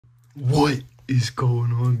What is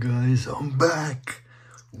going on, guys? I'm back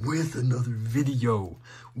with another video.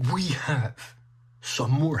 We have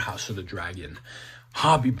some more House of the Dragon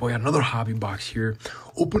hobby boy, another hobby box here.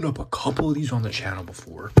 Opened up a couple of these on the channel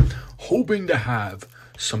before, hoping to have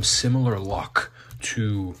some similar luck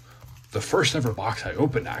to the first ever box I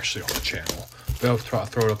opened actually on the channel. They'll throw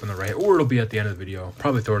it up in the right, or it'll be at the end of the video.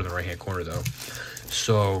 Probably throw it in the right hand corner though.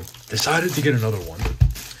 So decided to get another one.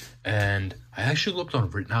 And I actually looked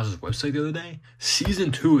on Rittenhouse's website the other day.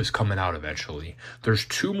 Season 2 is coming out eventually. There's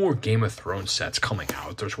 2 more Game of Thrones sets coming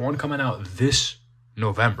out. There's one coming out this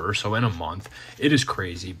November, so in a month. It is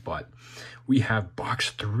crazy, but we have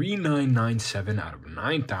box 3997 out of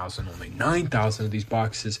 9,000. Only 9,000 of these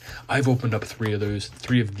boxes. I've opened up 3 of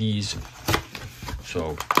these.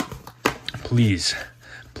 So please,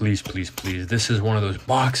 this is one of those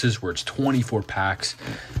boxes where it's 24 packs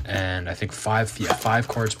and I think 5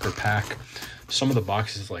 cards per pack. Some of the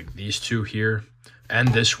boxes like these 2 here and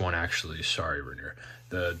this one actually, sorry Rainier,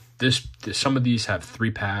 some of these have 3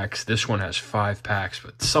 packs, this one has 5 packs,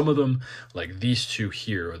 but some of them like these 2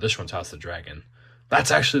 here, or this one's House of the Dragon,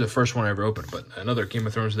 that's actually the first one I ever opened, but another Game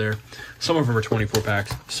of Thrones there. Some of them are 24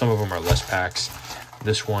 packs, some of them are less packs.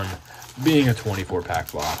 This one being a 24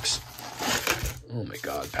 pack box. Oh my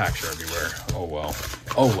god, packs are everywhere. Oh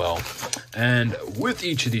well. And with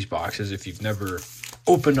each of these boxes, if you've never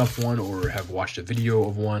opened up one or have watched a video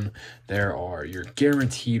of one, you're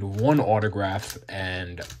guaranteed 1 autograph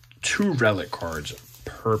and 2 relic cards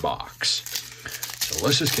per box. So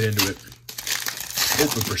let's just get into it.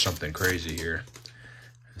 Hoping for something crazy here.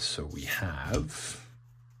 So we have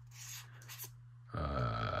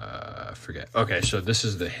okay, so this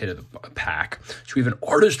is the hit of the pack. So we have an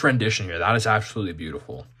artist rendition here. That is absolutely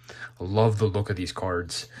beautiful. I love the look of these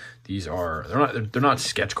cards. They're not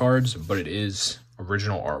sketch cards, but it is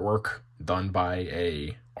original artwork done by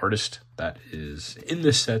a artist that is in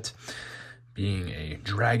this set, being a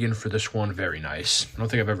dragon for this one. Very nice. I don't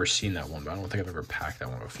think I've ever seen that one, but I don't think I've ever packed that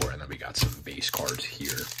one before. And then we got some base cards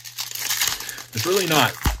here. There's really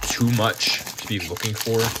not too much to be looking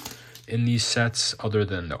for in these sets other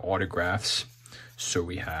than the autographs. So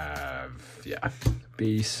we have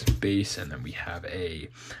base, and then we have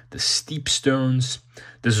the Steep Stones.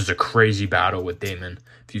 This is a crazy battle with Daemon.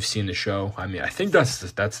 If you've seen the show, I mean, I think that's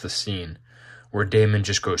the scene where Daemon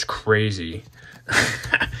just goes crazy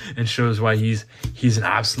and shows why he's an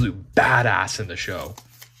absolute badass in the show.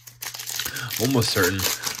 I'm almost certain.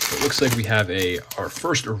 It looks like we have our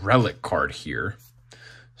first relic card here.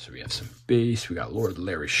 So we have some base, we got Lord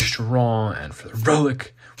Larry Strong, and for the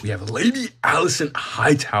relic, we have Lady Alicent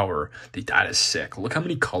Hightower. That is sick. Look how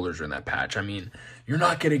many colors are in that patch. I mean, you're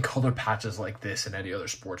not getting color patches like this in any other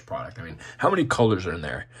sports product. I mean, how many colors are in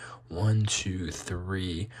there? 1, 2,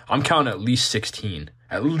 3. I'm counting at least 16.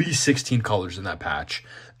 At least 16 colors in that patch.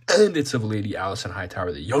 And it's of Lady Alicent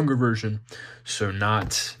Hightower, the younger version. So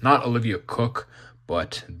not Olivia Cook,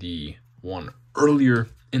 but the one earlier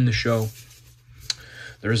in the show.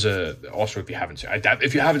 There's also, if you haven't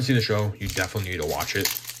seen the show, you definitely need to watch it.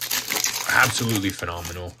 Absolutely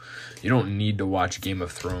phenomenal. You don't need to watch Game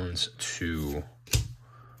of Thrones to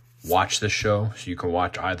watch this show, so you can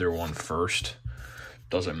watch either one first.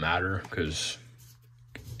 Doesn't matter, because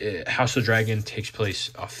House of the Dragon takes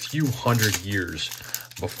place a few hundred years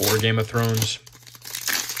before Game of Thrones.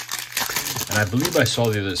 And I believe I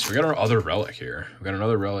saw so we got our other relic here. We got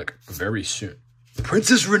another relic very soon.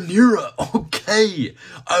 Princess Rhaenyra, okay,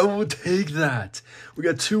 I will take that. We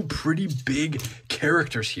got 2 pretty big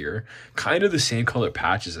characters here, kind of the same color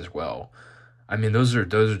patches as well. I mean, those are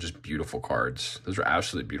just beautiful cards. Those are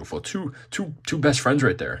absolutely beautiful. Two best friends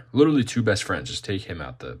right there. Literally 2 best friends. Just take him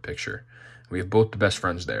out the picture. We have both the best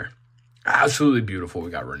friends there. Absolutely beautiful.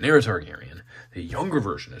 We got Rhaenyra Targaryen, the younger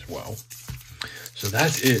version as well. So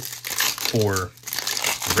that's it for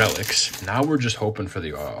relics. Now we're just hoping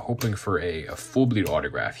for a full bleed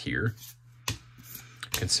autograph here,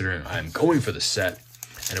 considering I'm going for the set,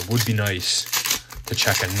 and it would be nice to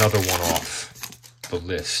check another one off the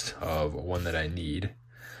list of one that I need.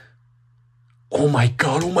 Oh my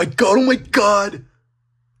god, oh my god, oh my god,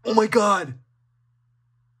 oh my god,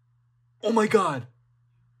 oh my god,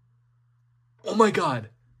 oh my god,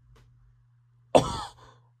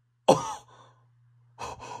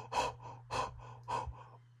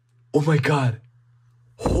 oh my god.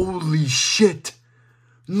 Holy shit.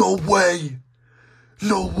 No way.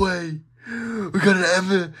 No way. We got an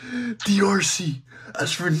Emma DRC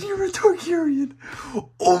as for Rhaenyra Targaryen.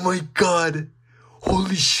 Oh my god.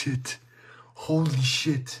 Holy shit. Holy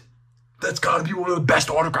shit. That's gotta be one of the best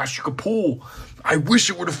autographs you could pull. I wish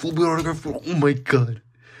it were a full-blown autograph. Oh my god.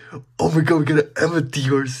 Oh my god, we got an Emma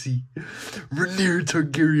DRC. Rhaenyra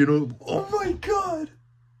Targaryen. Oh my god.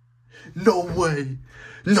 No way.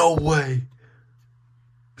 No way.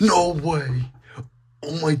 No way.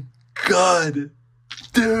 Oh my god.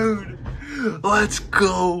 Dude. Let's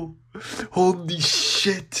go. Holy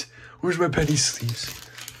shit. Where's my penny sleeves?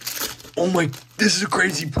 Oh my, this is a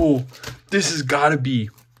crazy pull. This has gotta be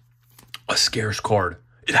a scarce card.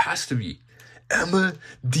 It has to be. Emma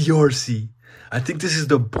DRC. I think this is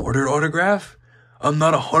the border autograph. I'm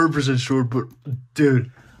not 100% sure, but dude,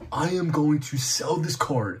 I am going to sell this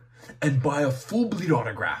card and buy a full bleed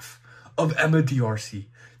autograph of Emma DRC.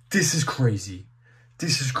 This is crazy.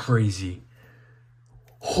 This is crazy.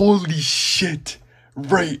 Holy shit.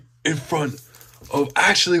 Right in front of,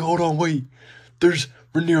 actually, hold on, wait. There's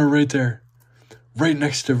Rhaenyra right there. Right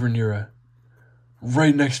next to Rhaenyra.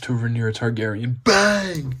 Right next to Rhaenyra Targaryen.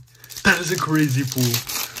 Bang! That is a crazy pull.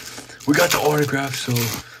 We got the autograph, so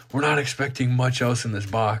we're not expecting much else in this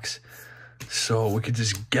box. So we could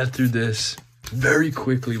just get through this very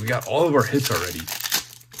quickly. We got all of our hits already.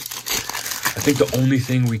 I think the only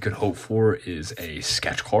thing we could hope for is a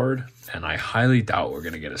sketch card, and I highly doubt we're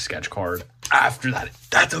going to get a sketch card after that.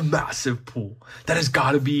 That's a massive pull. That has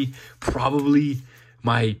got to be probably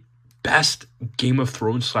my best Game of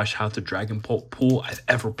Thrones / House of Dragon pull I've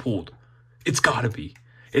ever pulled. It's got to be.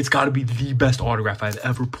 It's got to be the best autograph I've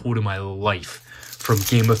ever pulled in my life from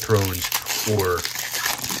Game of Thrones or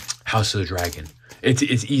House of the Dragon. It's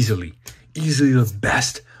easily the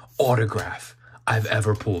best autograph I've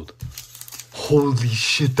ever pulled. Holy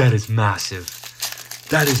shit, that is massive.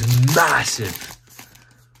 That is massive.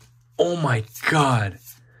 Oh my god.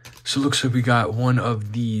 So it looks like we got one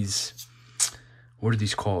of these, what are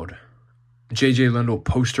these called? J.J. Lendl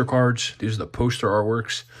poster cards. These are the poster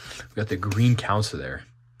artworks. We got the green counselor there.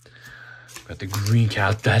 Got the green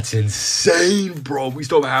count. That's insane, bro. We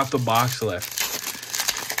still have half the box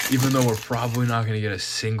left. Even though we're probably not going to get a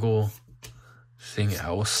single thing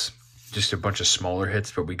else. Just a bunch of smaller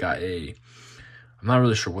hits. But we got a, I'm not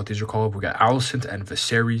really sure what these are called. We got Alicent and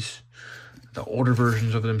Viserys. The older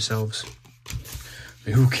versions of themselves. I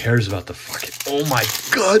mean, who cares about the fucking, oh my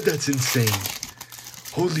god, that's insane.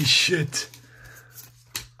 Holy shit.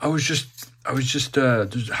 I was just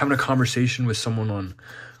having a conversation with someone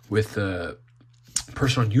with a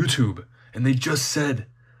person on YouTube, and they just said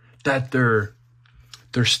that their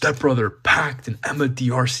stepbrother packed an Emma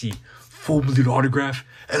DRC full bleed autograph,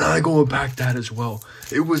 and I go and pack that as well.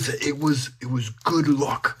 It was good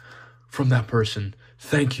luck from that person.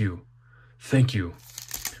 Thank you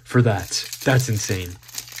for that. That's insane.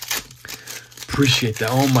 Appreciate that.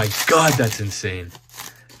 Oh my god, that's insane.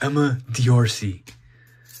 Emma DRC.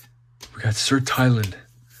 We got Sir Tyland.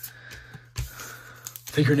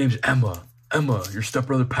 I think her name's Emma. Emma, your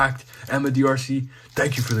stepbrother packed Emma DRC.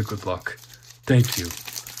 Thank you for the good luck. Thank you.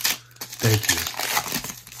 Thank you.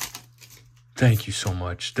 Thank you so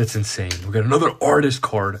much. That's insane. We got another artist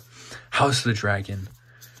card. House of the Dragon.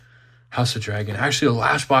 House of Dragon. Actually, the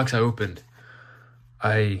last box I opened,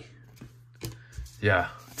 yeah,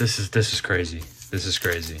 this is crazy. This is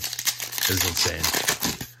crazy. This is insane.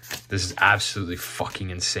 This is absolutely fucking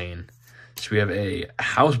insane. So we have a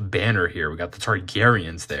house banner here. We got the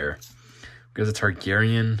Targaryens there. We got the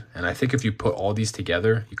Targaryen, and I think if you put all these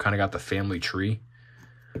together, you kind of got the family tree,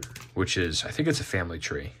 which is, I think it's a family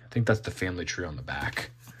tree. I think that's the family tree on the back.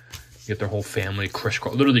 You get their whole family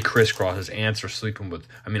crisscross, literally crisscross. Aunts are sleeping with,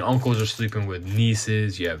 uncles are sleeping with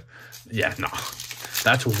nieces. You have, yeah, no.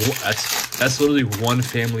 That's literally one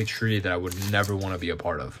family tree that I would never want to be a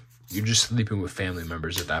part of. You're just sleeping with family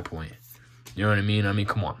members at that point. You know what I mean?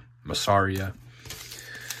 Come on. Massaria.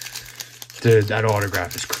 Dude, that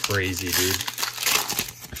autograph is crazy, dude.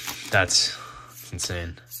 That's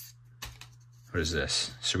insane. What is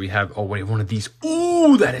this? So we have, oh wait, one of these.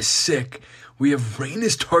 Ooh, that is sick. We have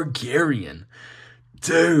Rhaenys Targaryen.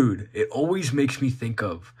 Dude, it always makes me think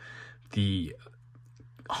of the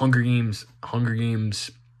Hunger Games. I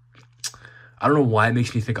don't know why it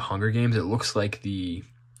makes me think of Hunger Games. It looks like the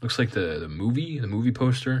movie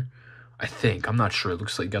poster. I think, I'm not sure. It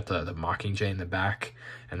looks like you got the Mockingjay in the back,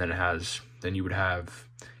 and then then you would have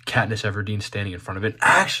Katniss Everdeen standing in front of it.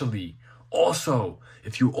 Actually, also,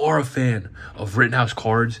 if you are a fan of Rittenhouse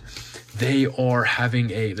cards, they are having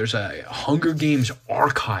there's a Hunger Games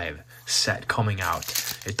archive set coming out.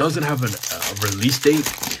 It doesn't have a release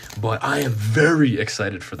date, but I am very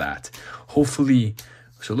excited for that. Hopefully,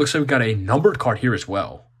 so it looks like we got a numbered card here as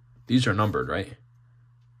well. These are numbered, right?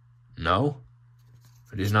 No?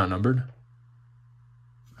 Are these not numbered?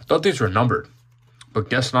 I thought these were numbered, but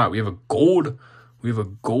guess not. We have a gold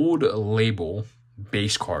label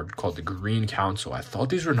base card called the Green Council. I thought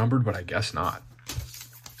these were numbered, but I guess not.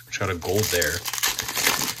 Just got a gold there.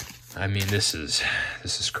 I mean, this is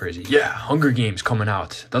crazy. Yeah, Hunger Games coming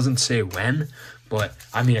out. Doesn't say when, but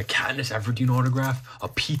I mean, a Katniss Everdeen autograph, a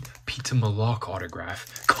Pizza Malak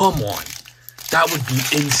autograph. Come on, that would be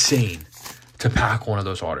insane to pack one of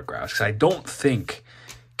those autographs. 'Cause I don't think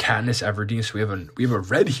Katniss Everdeen. So we have a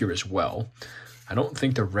red here as well. I don't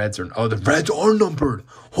think the reds are. Oh, the reds are numbered.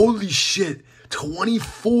 Holy shit!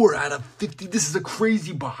 24 out of 50. This is a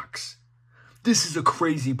crazy box. This is a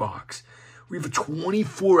crazy box. We have a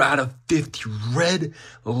 24 out of 50 red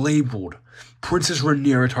labeled Princess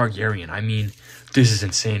Rhaenyra Targaryen. I mean, this is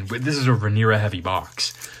insane. But this is a Rhaenyra heavy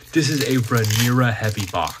box. This is a Rhaenyra heavy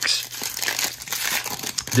box.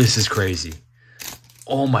 This is crazy.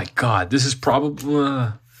 Oh my god. This is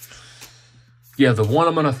probably... yeah, the one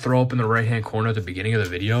I'm going to throw up in the right-hand corner at the beginning of the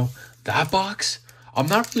video. That box, I'm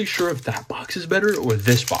not really sure if that box is better or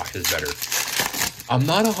this box is better. I'm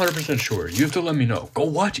not 100% sure. You have to let me know. Go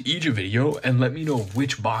watch each video and let me know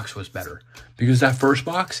which box was better. Because that first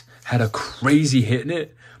box had a crazy hit in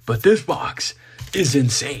it, but this box is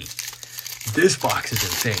insane. This box is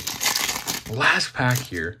insane. Last pack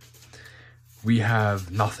here, we have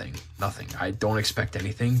nothing. Nothing. I don't expect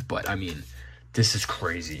anything, but I mean, this is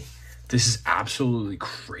crazy. This is absolutely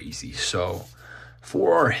crazy. So,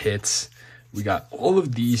 for our hits, we got all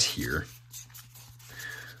of these here.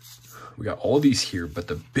 We got all these here, but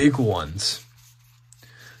the big ones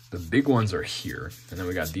are here. And then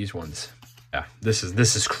we got these ones. Yeah, this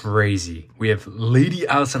is crazy. We have Lady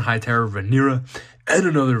Alicent Hightower, Rhaenyra, and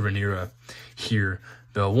another Rhaenyra here.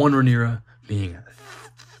 The one Rhaenyra being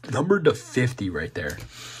numbered to 50 right there.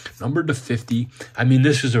 Numbered to 50. I mean,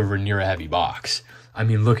 this is a Rhaenyra heavy box. I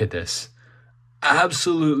mean, look at this.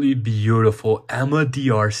 Absolutely beautiful Emma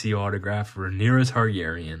D'Arcy autograph, Rhaenyra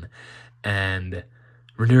Targaryen, and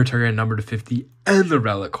Rhaenyra Targaryen numbered to 50, and the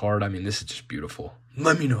relic card. I mean, this is just beautiful.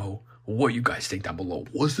 Let me know what you guys think down below.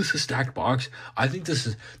 Was this a stacked box? I think this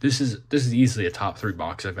is easily a top 3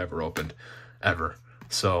 box I've ever opened, ever.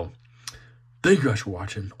 So, thank you guys for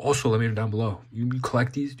watching. Also, let me know down below. You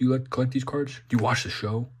collect these? Do you like to collect these cards? Do you watch the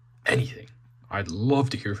show? Anything. I'd love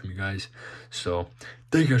to hear from you guys. So,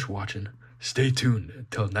 thank you guys for watching. Stay tuned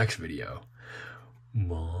until next video.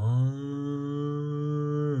 Bye.